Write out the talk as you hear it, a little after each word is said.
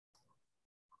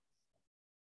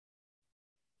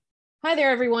Hi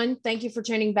there, everyone. Thank you for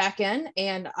tuning back in.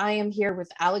 And I am here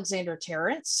with Alexander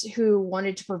Terrence, who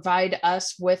wanted to provide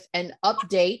us with an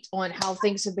update on how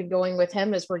things have been going with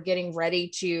him as we're getting ready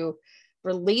to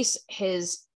release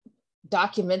his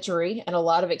documentary and a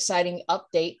lot of exciting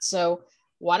updates. So,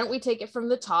 why don't we take it from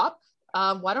the top?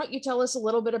 Why don't you tell us a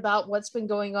little bit about what's been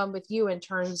going on with you in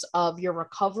terms of your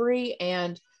recovery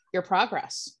and your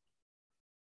progress?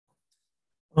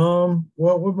 Well,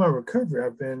 with my recovery,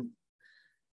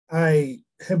 I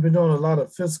have been doing a lot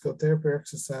of physical therapy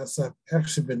exercise. I've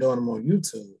actually been doing them on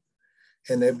YouTube,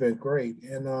 and they've been great.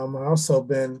 And I also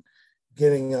been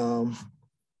getting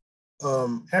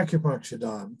acupuncture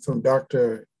done from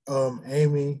Dr.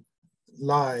 Amy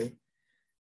Lai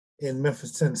in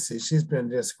Memphis, Tennessee. She's been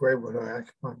just great with her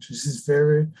acupuncture. She's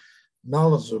very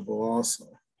knowledgeable also.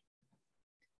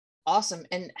 Awesome.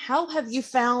 And how have you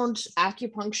found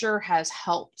acupuncture has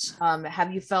helped?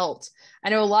 Have you felt, I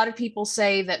know a lot of people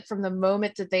say that from the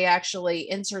moment that they actually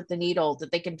insert the needle,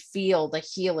 that they can feel the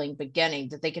healing beginning,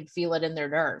 that they can feel it in their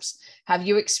nerves. Have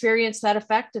you experienced that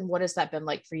effect? And what has that been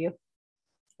like for you?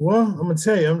 Well, I'm gonna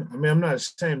tell you, I'm not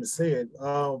ashamed to say it.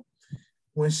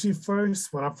 When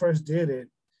I first did it,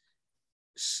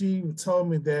 she told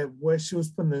me that where she was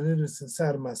putting the needles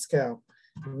inside of my scalp,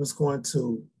 it was going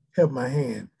to help my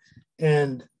hand.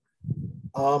 And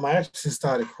I actually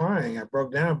started crying. I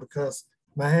broke down because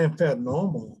my hand felt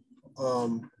normal,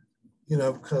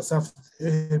 because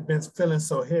it had been feeling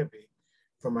so heavy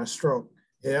from my stroke.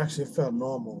 It actually felt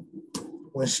normal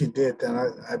when she did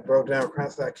that. I broke down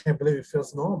crying. I can't believe it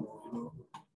feels normal.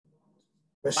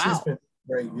 But she's Wow. been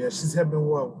great. Yeah, she's helped me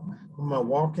with my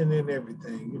walking and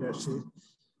everything.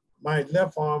 My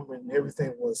left arm and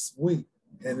everything was weak,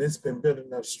 and it's been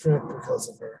building up strength because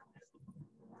of her.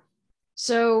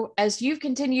 So, as you've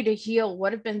continued to heal,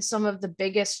 what have been some of the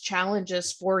biggest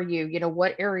challenges for you?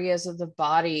 What areas of the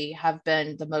body have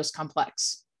been the most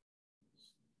complex?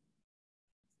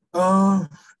 I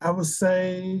would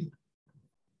say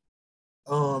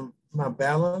my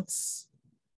balance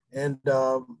and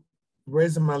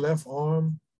raising my left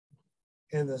arm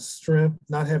and the strength,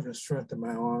 not having the strength in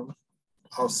my arm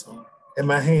also. In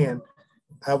my hand,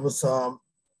 I was,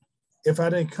 if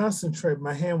I didn't concentrate,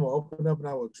 my hand will open up and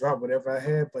I would drop whatever I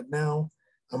had. But now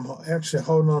I'm actually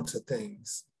holding on to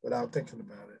things without thinking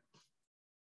about it.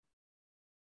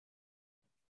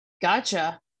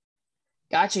 Gotcha.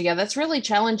 Gotcha. Yeah, that's really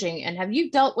challenging. And have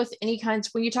you dealt with any kinds,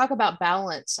 when you talk about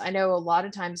balance, I know a lot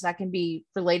of times that can be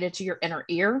related to your inner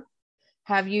ear.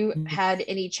 Have you had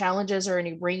any challenges or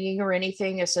any ringing or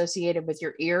anything associated with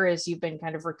your ear as you've been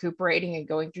kind of recuperating and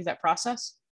going through that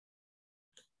process?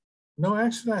 No,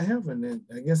 actually, I haven't. And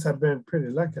I guess I've been pretty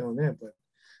lucky on that. But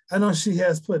I know she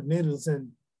has put needles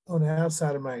in on the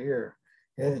outside of my ear.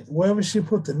 And wherever she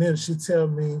put the needle, she tell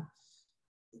me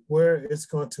where it's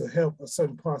going to help a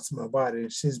certain parts of my body.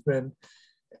 And she's been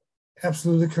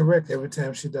absolutely correct every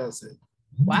time she does it.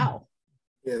 Wow.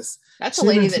 Yes. That's a She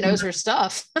lady even that knows her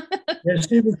stuff. yeah,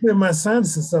 she even cleared my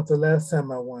sinuses up the last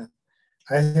time I went.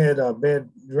 I had a bad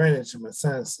drainage in my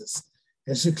sinuses,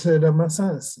 and she cleared up my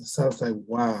sinuses. So I was like,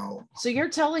 wow. So you're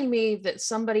telling me that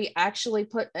somebody actually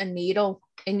put a needle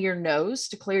in your nose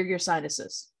to clear your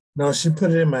sinuses? No, she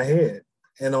put it in my head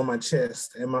and on my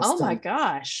chest and my Oh my stomach.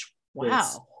 gosh.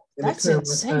 Yes. Wow. And it That's cleared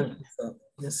my insane. sinuses up.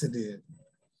 Yes, it did.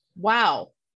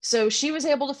 Wow. So she was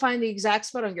able to find the exact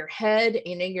spot on your head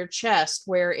and in your chest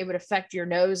where it would affect your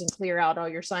nose and clear out all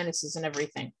your sinuses and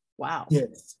everything. Wow.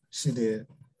 Yes, she did.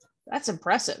 That's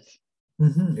impressive.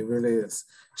 It really is.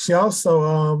 She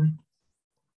also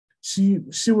she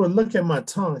would look at my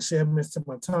tongue. She had messed up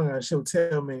my tongue, and she would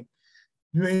tell me,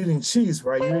 "You're eating cheese,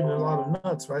 right? You're eating a lot of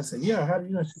nuts, right?" I said, "Yeah. How do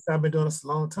you know?" She said, "I've been doing this a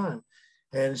long time,"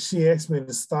 and she asked me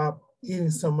to stop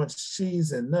eating so much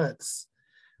cheese and nuts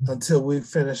until we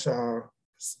finish our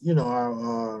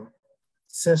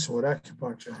session with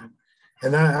acupuncture.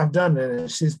 And I've done it,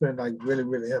 and she's been like really,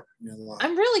 really helping me a lot.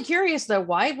 I'm really curious though,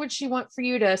 why would she want for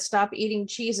you to stop eating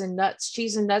cheese and nuts?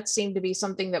 Cheese and nuts seem to be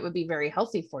something that would be very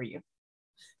healthy for you.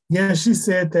 Yeah, she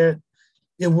said that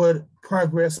it would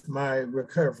progress my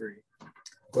recovery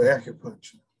for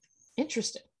acupuncture.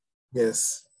 Interesting.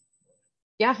 Yes.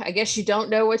 Yeah, I guess you don't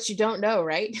know what you don't know,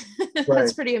 right? That's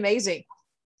Right. pretty amazing.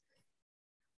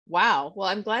 Wow. Well,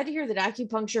 I'm glad to hear that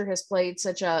acupuncture has played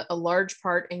such a large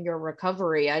part in your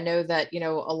recovery. I know that,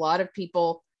 a lot of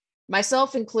people,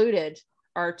 myself included,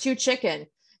 are too chicken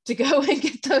to go and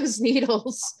get those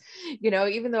needles.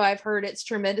 Even though I've heard it's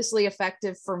tremendously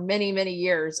effective for many, many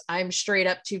years, I'm straight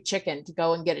up too chicken to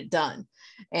go and get it done.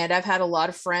 And I've had a lot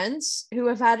of friends who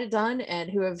have had it done and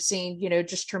who have seen,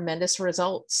 just tremendous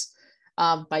results.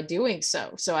 by doing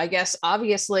so. So I guess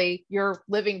obviously you're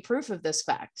living proof of this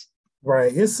fact.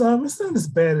 Right. It's not as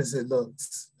bad as it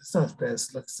looks. It's not as bad as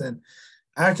it looks. And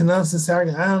I can honestly say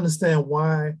I understand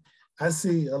why I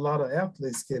see a lot of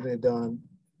athletes getting it done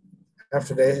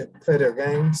after they play their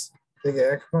games. They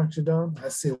get acupuncture done. I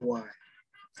see why.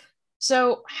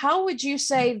 So how would you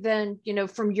say then,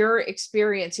 from your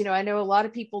experience, I know a lot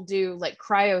of people do like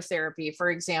cryotherapy, for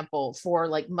example, for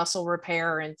like muscle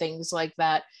repair and things like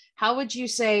that. How would you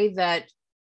say that,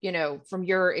 from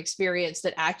your experience,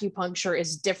 that acupuncture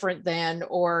is different than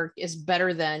or is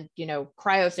better than,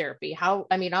 cryotherapy?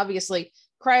 I mean, obviously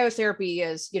cryotherapy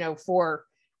is, for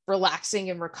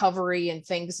relaxing and recovery and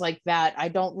things like that. I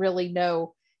don't really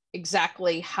know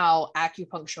exactly how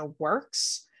acupuncture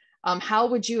works. How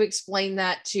would you explain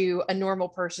that to a normal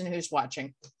person who's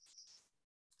watching?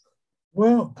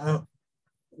 Well,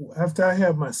 after I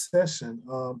have my session,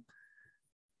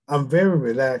 I'm very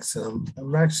relaxed and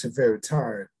I'm actually very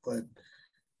tired. But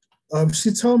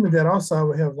she told me that also I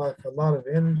would have like a lot of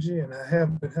energy, and I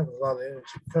have been having a lot of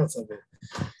energy because of it.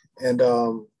 And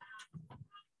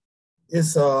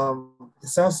it's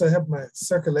also helped my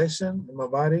circulation in my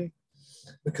body,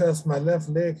 because my left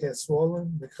leg had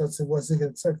swollen because it wasn't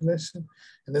getting circulation,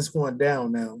 and it's going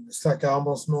down now. It's like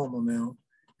almost normal now.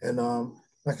 And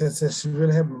like I said, she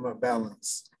really helped me with my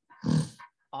balance.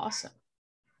 Awesome.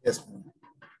 Yes, ma'am.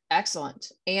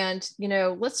 Excellent. And,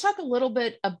 let's talk a little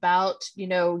bit about,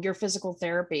 your physical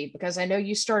therapy, because I know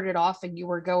you started off and you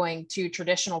were going to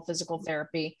traditional physical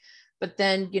therapy, but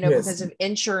then, Yes. because of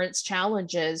insurance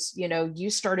challenges, you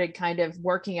started kind of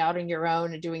working out on your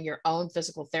own and doing your own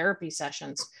physical therapy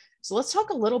sessions. So let's talk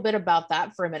a little bit about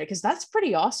that for a minute, because that's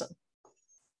pretty awesome.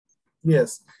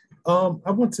 Yes.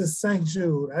 I went to St.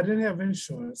 Jude. I didn't have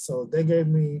insurance, so they gave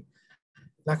me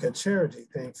like a charity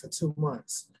thing for 2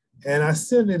 months. And I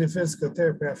still needed physical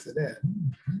therapy after that.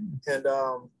 And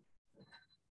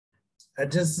I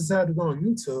just decided to go on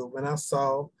YouTube, and I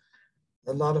saw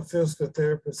a lot of physical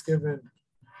therapists giving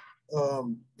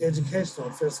education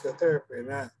on physical therapy,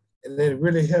 and it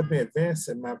really helped me advance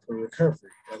in my recovery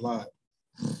a lot.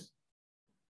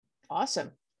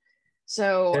 Awesome.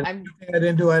 So I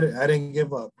didn't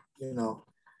give up.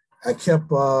 I kept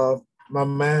my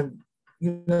mind.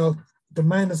 The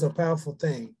mind is a powerful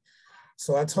thing.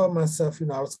 So I told myself, I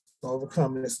was going to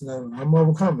overcome this, and I'm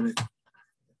overcoming it.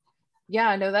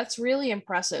 Yeah, no, that's really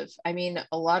impressive. I mean,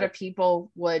 a lot of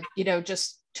people would,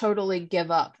 just totally give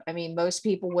up. I mean, most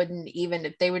people wouldn't even,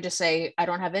 if they would just say, I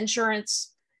don't have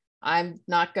insurance, I'm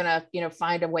not going to,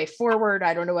 find a way forward.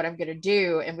 I don't know what I'm going to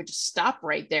do, and would just stop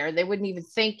right there. They wouldn't even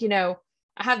think, I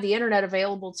have the internet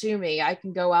available to me. I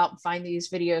can go out and find these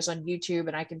videos on YouTube,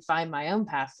 and I can find my own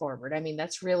path forward. I mean,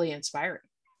 that's really inspiring.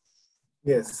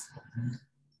 Yes.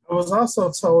 I was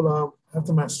also told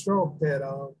after my stroke that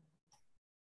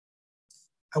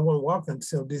I wouldn't walk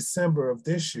until December of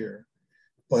this year,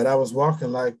 but I was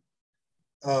walking like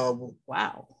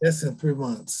wow, less than 3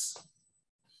 months.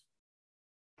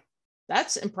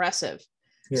 That's impressive.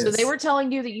 Yes. So they were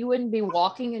telling you that you wouldn't be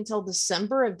walking until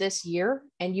December of this year,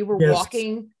 and you were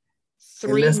walking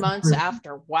 3 months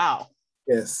after. Wow.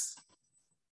 Yes.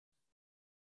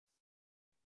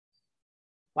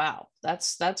 Wow.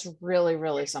 That's really,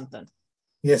 really something.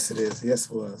 Yes, it is. Yes,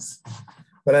 it was.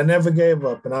 But I never gave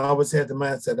up, and I always had the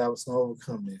mindset I was going to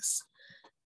overcome this.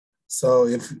 So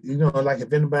if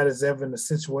anybody's ever in a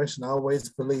situation, always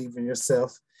believe in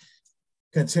yourself,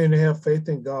 continue to have faith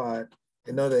in God,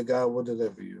 and know that God will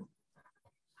deliver you.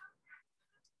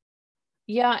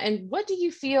 Yeah. And what do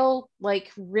you feel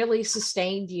like really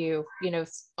sustained you,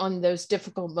 on those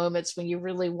difficult moments when you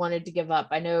really wanted to give up?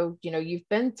 I know, you've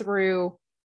been through,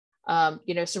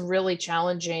 some really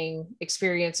challenging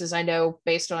experiences, I know,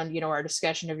 based on, our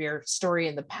discussion of your story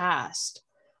in the past.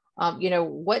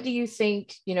 What do you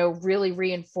think, really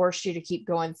reinforced you to keep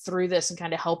going through this and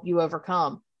kind of help you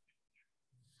overcome?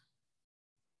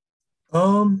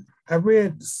 I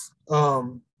read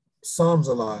Psalms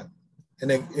a lot,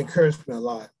 and it encouraged me a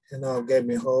lot, and gave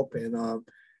me hope. And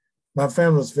my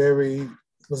family was very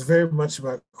much in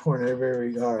my corner. They're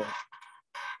very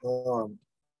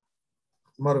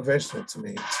motivational to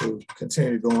me to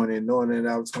continue going and knowing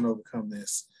that I was going to overcome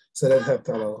this. So that helped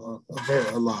out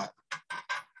a lot.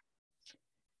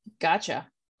 Gotcha.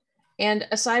 And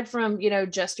aside from,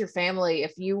 just your family,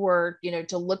 if you were,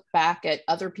 to look back at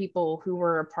other people who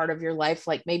were a part of your life,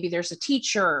 like maybe there's a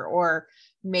teacher, or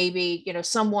maybe,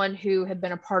 someone who had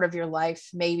been a part of your life,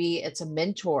 maybe it's a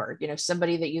mentor,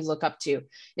 somebody that you look up to.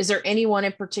 Is there anyone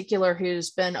in particular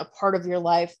who's been a part of your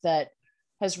life that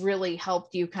has really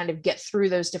helped you kind of get through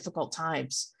those difficult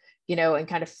times, and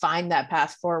kind of find that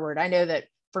path forward? I know that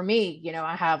for me,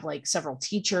 I have like several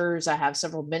teachers, I have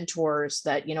several mentors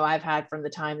that, I've had from the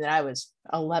time that I was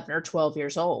 11 or 12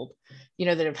 years old,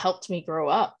 that have helped me grow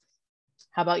up.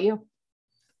 How about you?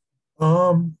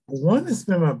 One has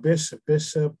been my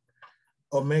Bishop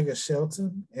Omega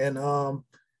Shelton, and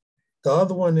the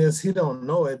other one is, he don't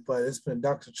know it, but it's been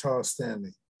Dr. Charles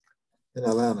Stanley in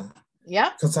Atlanta. Yeah,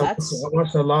 Because I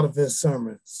watched a lot of his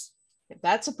sermons.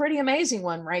 That's a pretty amazing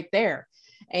one right there.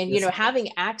 And, Yes. Having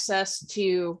access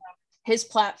to his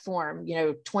platform,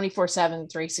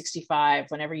 24/7, 365,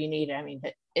 whenever you need it. I mean,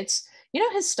 it's,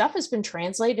 his stuff has been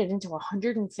translated into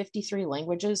 153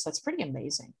 languages. That's pretty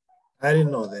amazing. I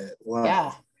didn't know that. Wow.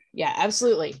 Yeah. Yeah,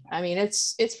 absolutely. I mean,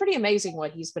 it's pretty amazing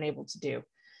what he's been able to do.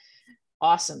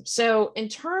 Awesome. So in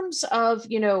terms of,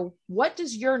 what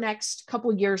does your next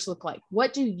couple years look like?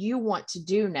 What do you want to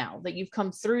do now that you've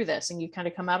come through this and you've kind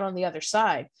of come out on the other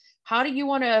side? How do you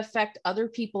want to affect other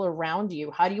people around you?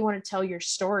 How do you want to tell your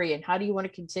story? And how do you want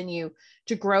to continue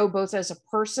to grow both as a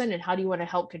person, and how do you want to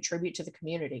help contribute to the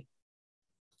community?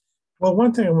 Well,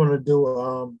 one thing I want to do,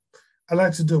 I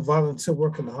like to do volunteer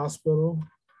work in the hospital.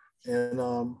 And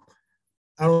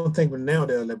I don't think now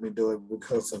they'll let me do it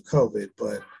because of COVID,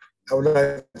 but I would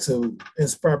like to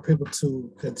inspire people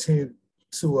to continue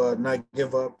to not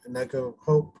give up and not give up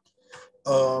hope.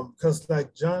 Because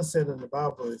like John said in the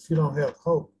Bible, if you don't have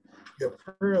hope, your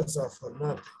prayers are for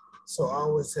nothing. So I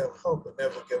always have hope and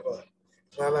never give up.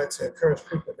 And I like to encourage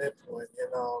people at that point.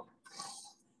 And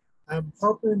I'm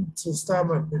hoping to start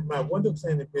my window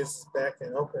cleaning business back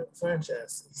and open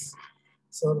franchises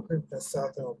so other people can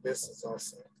start their own business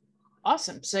also.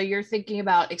 Awesome. So you're thinking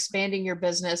about expanding your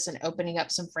business and opening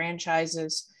up some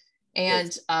franchises.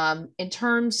 And yes. In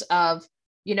terms of,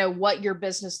 what your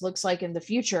business looks like in the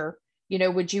future,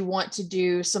 would you want to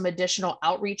do some additional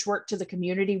outreach work to the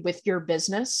community with your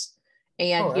business?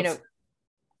 And,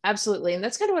 absolutely. And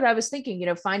that's kind of what I was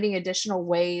thinking, finding additional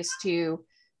ways to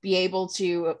be able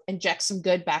to inject some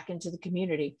good back into the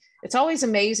community. It's always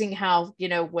amazing how,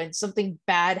 when something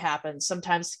bad happens,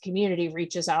 sometimes the community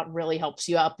reaches out and really helps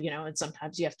you up, and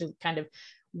sometimes you have to kind of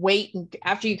wait. And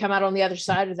after you come out on the other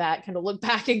side of that, kind of look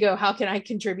back and go, how can I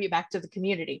contribute back to the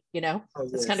community?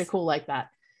 It's kind of cool like that.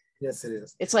 Yes, it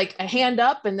is. It's like a hand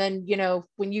up. And then,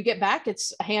 when you get back,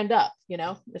 it's a hand up,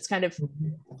 it's kind of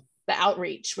the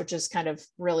outreach, which is kind of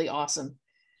really awesome.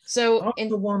 So I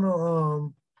also want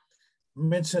to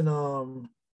mention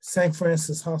St.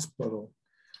 Francis Hospital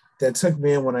that took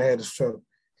me in when I had a stroke.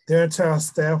 Their entire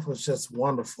staff was just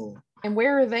wonderful. And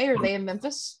where are they? Are they in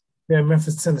Memphis? They're in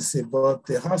Memphis, Tennessee, but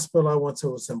the hospital I went to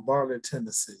was in Bartlett,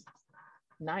 Tennessee.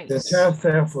 Nice. The entire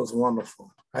staff was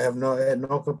wonderful. I had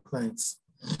no complaints.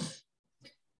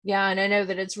 Yeah, and I know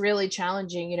that it's really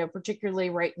challenging, particularly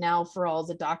right now for all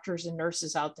the doctors and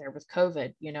nurses out there with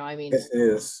COVID. I mean, it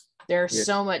is. There's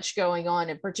so much going on,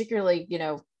 and particularly,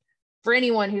 for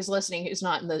anyone who's listening who's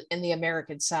not in the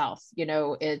American South,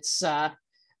 it's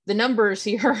the numbers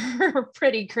here are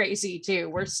pretty crazy too.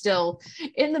 We're still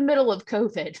in the middle of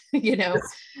COVID.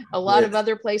 A lot of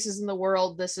other places in the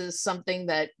world, this is something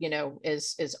that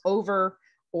is over,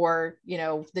 or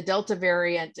the Delta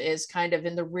variant is kind of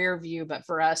in the rear view, but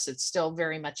for us it's still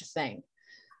very much a thing.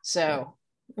 So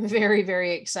very,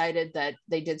 very excited that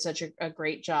they did such a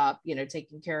great job,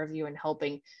 taking care of you and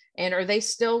helping. And are they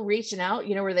still reaching out?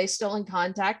 Are they still in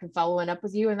contact and following up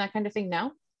with you and that kind of thing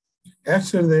now?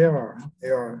 Actually, they are. They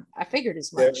are. I figured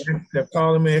as much. They're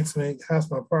calling me, asking me how's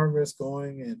my progress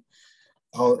going and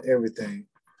everything.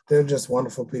 They're just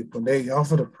wonderful people. They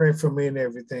offer to pray for me and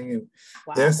everything. And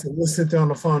we'll sit there on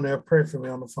the phone. They'll pray for me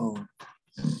on the phone.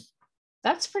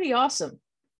 That's pretty awesome.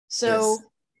 So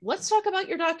let's talk about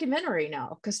your documentary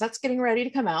now, because that's getting ready to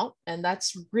come out, and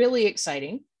that's really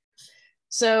exciting.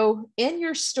 So in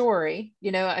your story,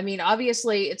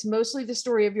 obviously it's mostly the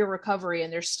story of your recovery,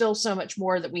 and there's still so much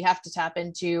more that we have to tap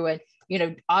into and,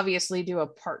 obviously do a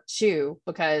part 2,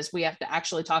 because we have to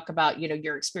actually talk about,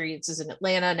 your experiences in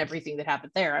Atlanta and everything that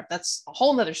happened there. That's a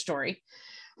whole nother story.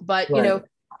 But,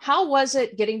 how was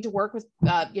it getting to work with,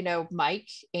 Mike,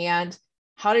 and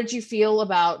how did you feel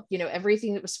about,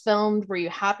 everything that was filmed? Were you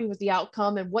happy with the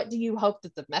outcome? And what do you hope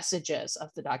that the message is of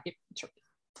the documentary?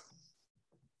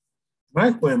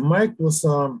 Mike was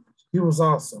he was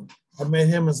awesome. I met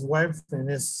him, his wife, and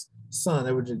his son.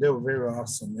 They were very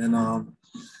awesome, and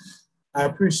I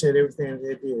appreciate everything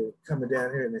they did coming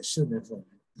down here and shooting it for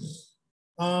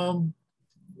me.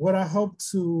 What I hope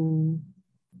to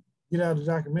get out of the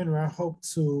documentary, I hope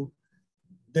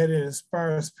that it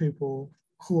inspires people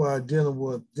who are dealing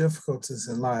with difficulties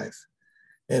in life,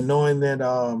 and knowing that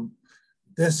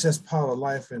that's just part of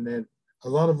life, and that a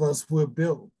lot of us were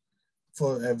built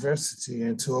for adversity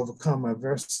and to overcome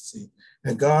adversity.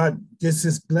 And God gets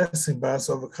his blessing by us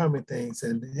overcoming things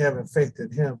and having faith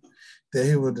in him that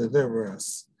he will deliver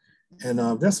us. And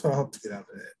that's what I hope to get out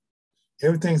of that.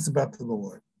 Everything's about the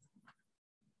Lord.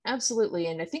 Absolutely.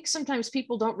 And I think sometimes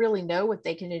people don't really know what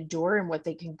they can endure and what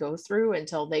they can go through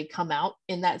until they come out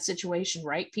in that situation,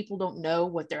 right? People don't know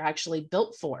what they're actually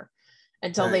built for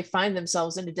until they find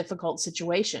themselves in a difficult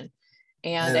situation.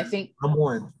 And I think I'm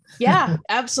one. Yeah,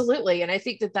 absolutely. And I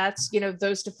think that that's,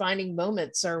 those defining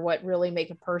moments are what really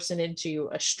make a person into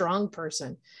a strong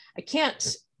person. I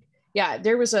can't, yeah,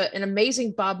 there was an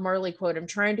amazing Bob Marley quote. I'm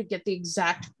trying to get the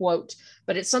exact quote,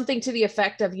 but it's something to the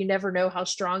effect of, you never know how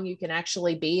strong you can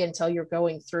actually be until you're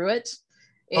going through it,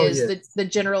 is the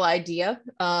general idea.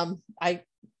 I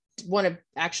want to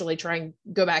actually try and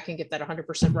go back and get that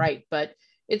 100% right, but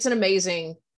it's an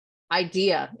amazing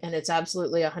idea and it's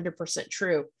absolutely 100%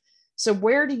 true. So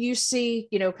where do you see,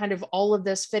 kind of all of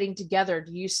this fitting together?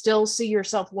 Do you still see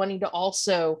yourself wanting to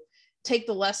also take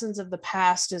the lessons of the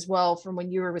past as well from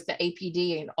when you were with the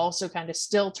APD and also kind of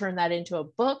still turn that into a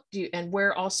book? And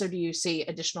where also do you see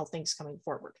additional things coming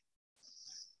forward?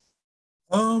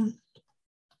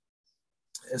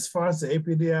 As far as the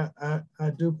APD, I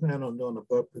do plan on doing a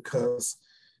book because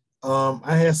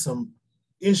I had some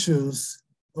issues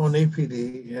on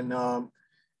APD and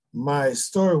my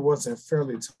story wasn't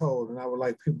fairly told, and I would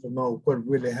like people to know what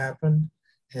really happened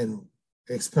and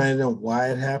explain to them why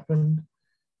it happened.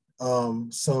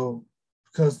 So,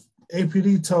 because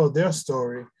APD told their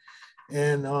story,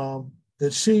 and the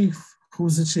chief,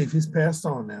 who's the chief, he's passed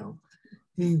on now.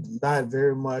 He lied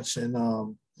very much, and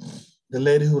the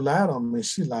lady who lied on me,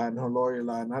 she lied, and her lawyer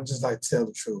lied, and I just like to tell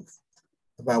the truth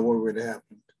about what really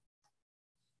happened.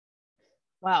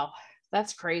 Wow,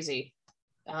 that's crazy.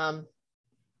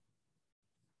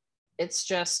 It's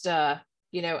just,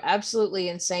 absolutely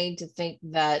insane to think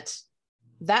that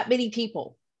that many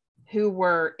people who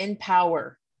were in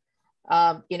power,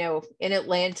 in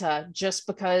Atlanta, just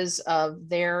because of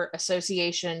their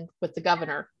association with the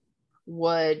governor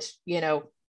would,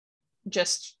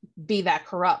 just be that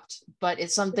corrupt. But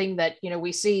it's something that,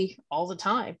 we see all the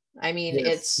time. I mean,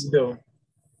 yes,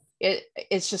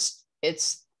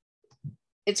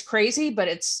 it's crazy, but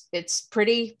it's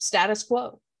pretty status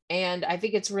quo. And I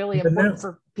think it's really important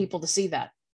for people to see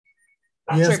that.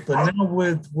 Yes, sure. But now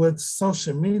with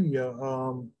social media,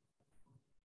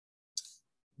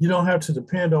 you don't have to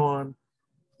depend on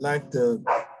like the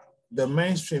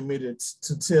mainstream media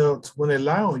to tell when they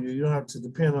lie on you. You don't have to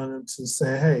depend on them to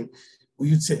say, "Hey, will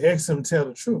you ask them to tell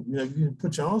the truth?" You can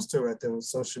put your own story out there with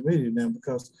social media now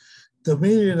because the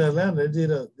media in Atlanta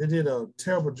they did a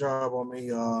terrible job on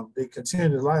me. They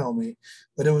continued to lie on me,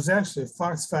 but it was actually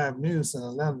Fox 5 News in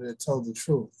Atlanta that told the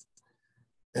truth,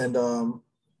 and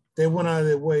they went out of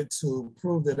their way to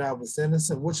prove that I was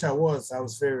innocent, which I was. I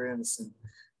was very innocent.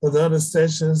 But the other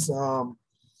stations,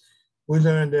 we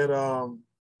learned that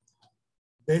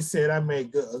they said I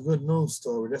made a good news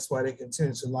story. That's why they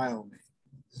continue to lie on me.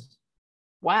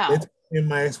 Wow. And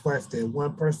my ex-wife did.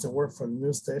 One person worked for the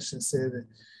news station said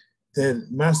that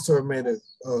my story made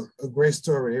a great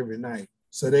story every night.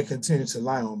 So they continued to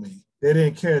lie on me. They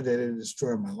didn't care that it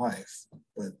destroyed my life,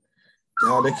 but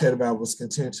all they cared about was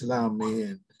continuing to lie on me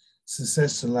and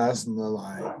sensationalizing the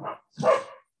lie.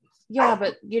 Yeah,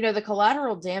 but the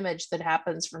collateral damage that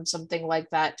happens from something like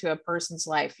that to a person's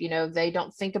life, they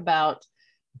don't think about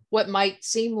what might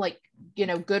seem like,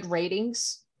 good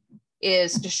ratings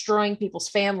is destroying people's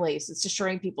families. It's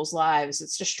destroying people's lives.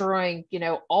 It's destroying,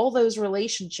 all those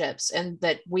relationships and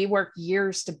that we work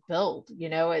years to build.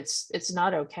 It's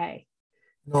not okay.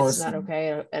 No, it's not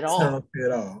okay at all. It's not okay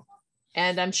at all.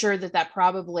 And I'm sure that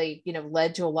probably,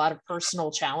 led to a lot of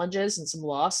personal challenges and some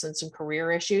loss and some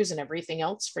career issues and everything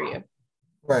else for you.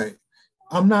 Right.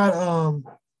 I'm not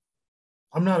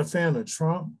a fan of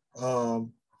Trump.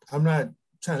 I'm not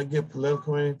trying to get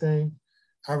political or anything.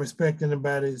 I respect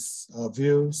anybody's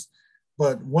views.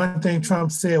 But one thing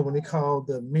Trump said when he called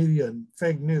the media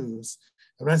fake news,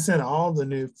 I'm not saying all the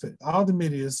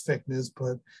media is fake news,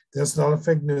 but there's a lot of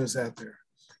fake news out there.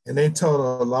 And they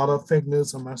told a lot of fake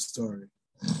news on my story.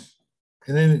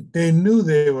 And then they knew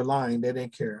they were lying. They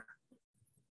didn't care.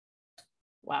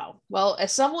 Wow. Well,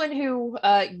 as someone who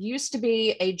used to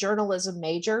be a journalism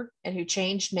major and who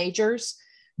changed majors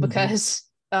because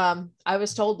I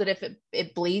was told that if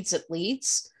it bleeds, it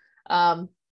leads.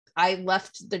 I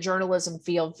left the journalism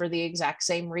field for the exact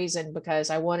same reason, because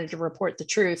I wanted to report the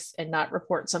truth and not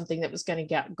report something that was going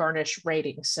to garnish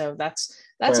ratings. So that's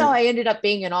right. How I ended up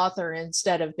being an author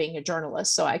instead of being a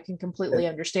journalist. So I can completely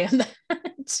understand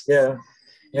that. Yeah.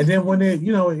 And then when it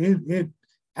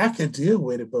I could deal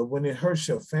with it, but when it hurts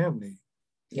your family,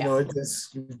 you Yeah, know, it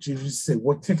just you just say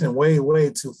we're taking it way, way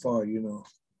too far, you know.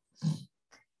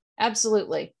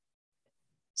 absolutely.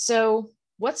 So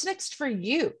what's next for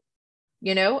you?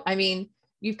 I mean,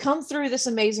 you've come through this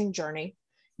amazing journey.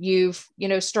 You've,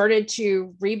 started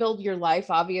to rebuild your life,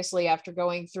 obviously, after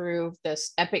going through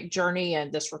this epic journey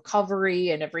and this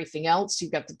recovery and everything else.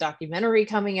 You've got the documentary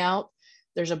coming out.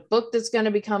 There's a book that's going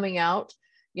to be coming out,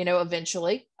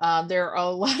 eventually. There are a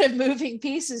lot of moving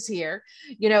pieces here.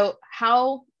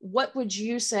 What would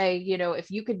you say,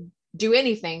 if you could do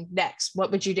anything next,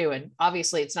 what would you do? And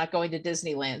obviously, it's not going to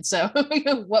Disneyland. So,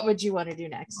 what would you want to do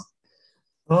next?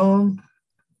 Um,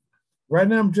 right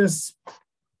now I'm just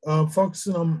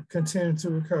focusing on continuing to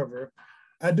recover.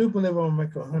 I do believe I'm gonna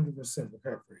make 100%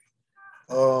 recovery.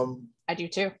 I do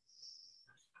too.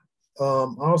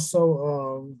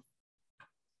 Also,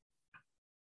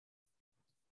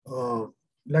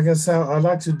 like I said, I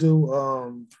like to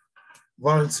do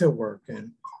volunteer work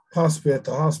and possibly at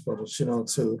the hospitals,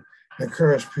 to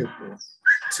encourage people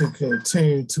to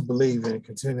continue to believe and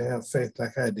continue to have faith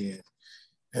like I did.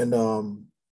 And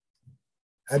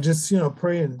I just,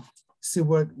 pray and see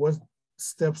what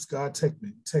steps God takes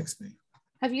me.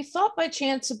 Have you thought by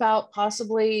chance about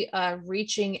possibly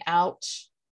reaching out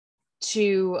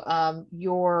to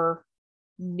your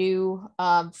new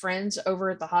friends over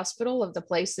at the hospital of the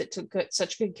place that took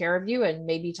such good care of you, and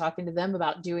maybe talking to them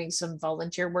about doing some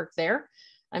volunteer work there?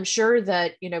 I'm sure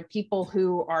that, people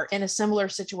who are in a similar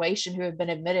situation who have been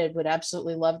admitted would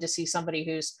absolutely love to see somebody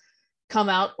who's come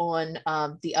out on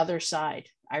the other side.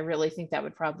 I really think that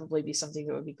would probably be something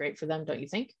that would be great for them, don't you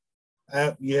think?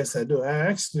 Yes, I do. I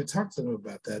actually talked to them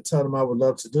about that. I told them I would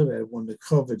love to do that when the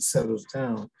COVID settles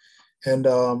down. And,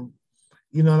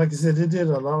 like I said, they did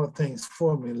a lot of things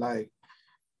for me, like,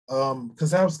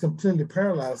 because I was completely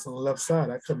paralyzed on the left side.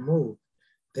 I couldn't move.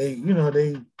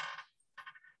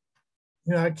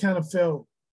 I kind of felt,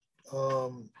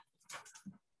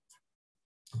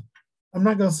 I'm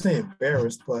not going to say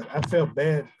embarrassed, but I felt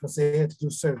bad because they had to do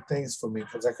certain things for me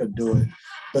because I couldn't do it.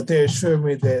 But they assured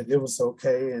me that it was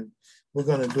okay and we're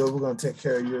going to do it. We're going to take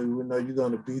care of you. We know you're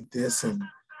going to beat this. And,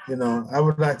 I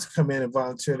would like to come in and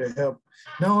volunteer to help,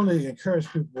 not only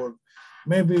encourage people,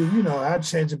 maybe, I'd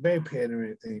change a baby pad or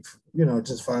anything,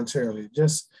 just voluntarily,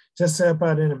 just to help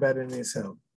out anybody that needs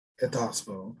help at the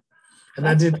hospital. And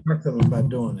I did talk to them about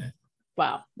doing that.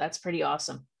 Wow, that's pretty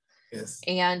awesome. Yes.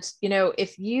 And,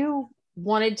 if you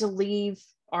wanted to leave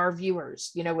our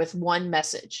viewers, with one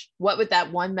message, what would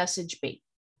that one message be?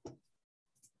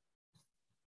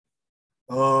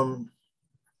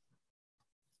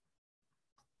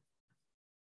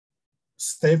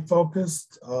 Stay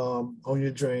focused on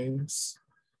your dreams.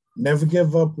 Never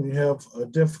give up when you have a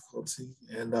difficulty,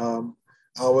 and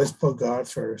always put God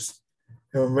first.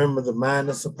 And remember, the mind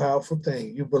is a powerful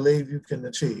thing. You believe you can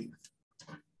achieve.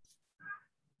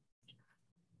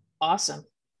 Awesome.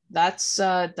 That's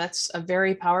a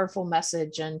very powerful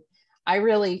message, and I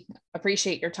really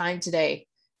appreciate your time today.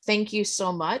 Thank you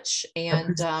so much.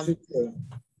 And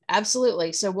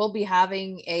absolutely. So we'll be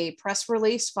having a press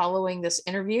release following this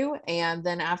interview, and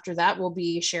then after that, we'll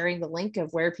be sharing the link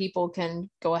of where people can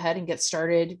go ahead and get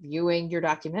started viewing your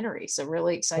documentary. So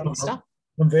really exciting stuff.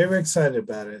 I'm very excited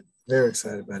about it. Very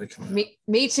excited about it coming out.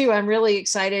 Me too. I'm really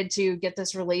excited to get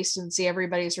this released and see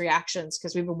everybody's reactions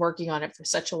because we've been working on it for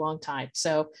such a long time.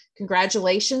 So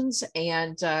congratulations.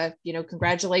 And,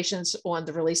 congratulations on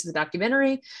the release of the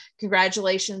documentary.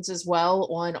 Congratulations as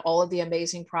well on all of the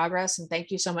amazing progress. And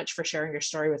thank you so much for sharing your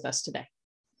story with us today.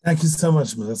 Thank you so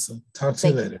much, Melissa. Talk to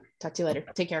you later. Talk to you later.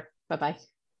 Take care. Bye-bye.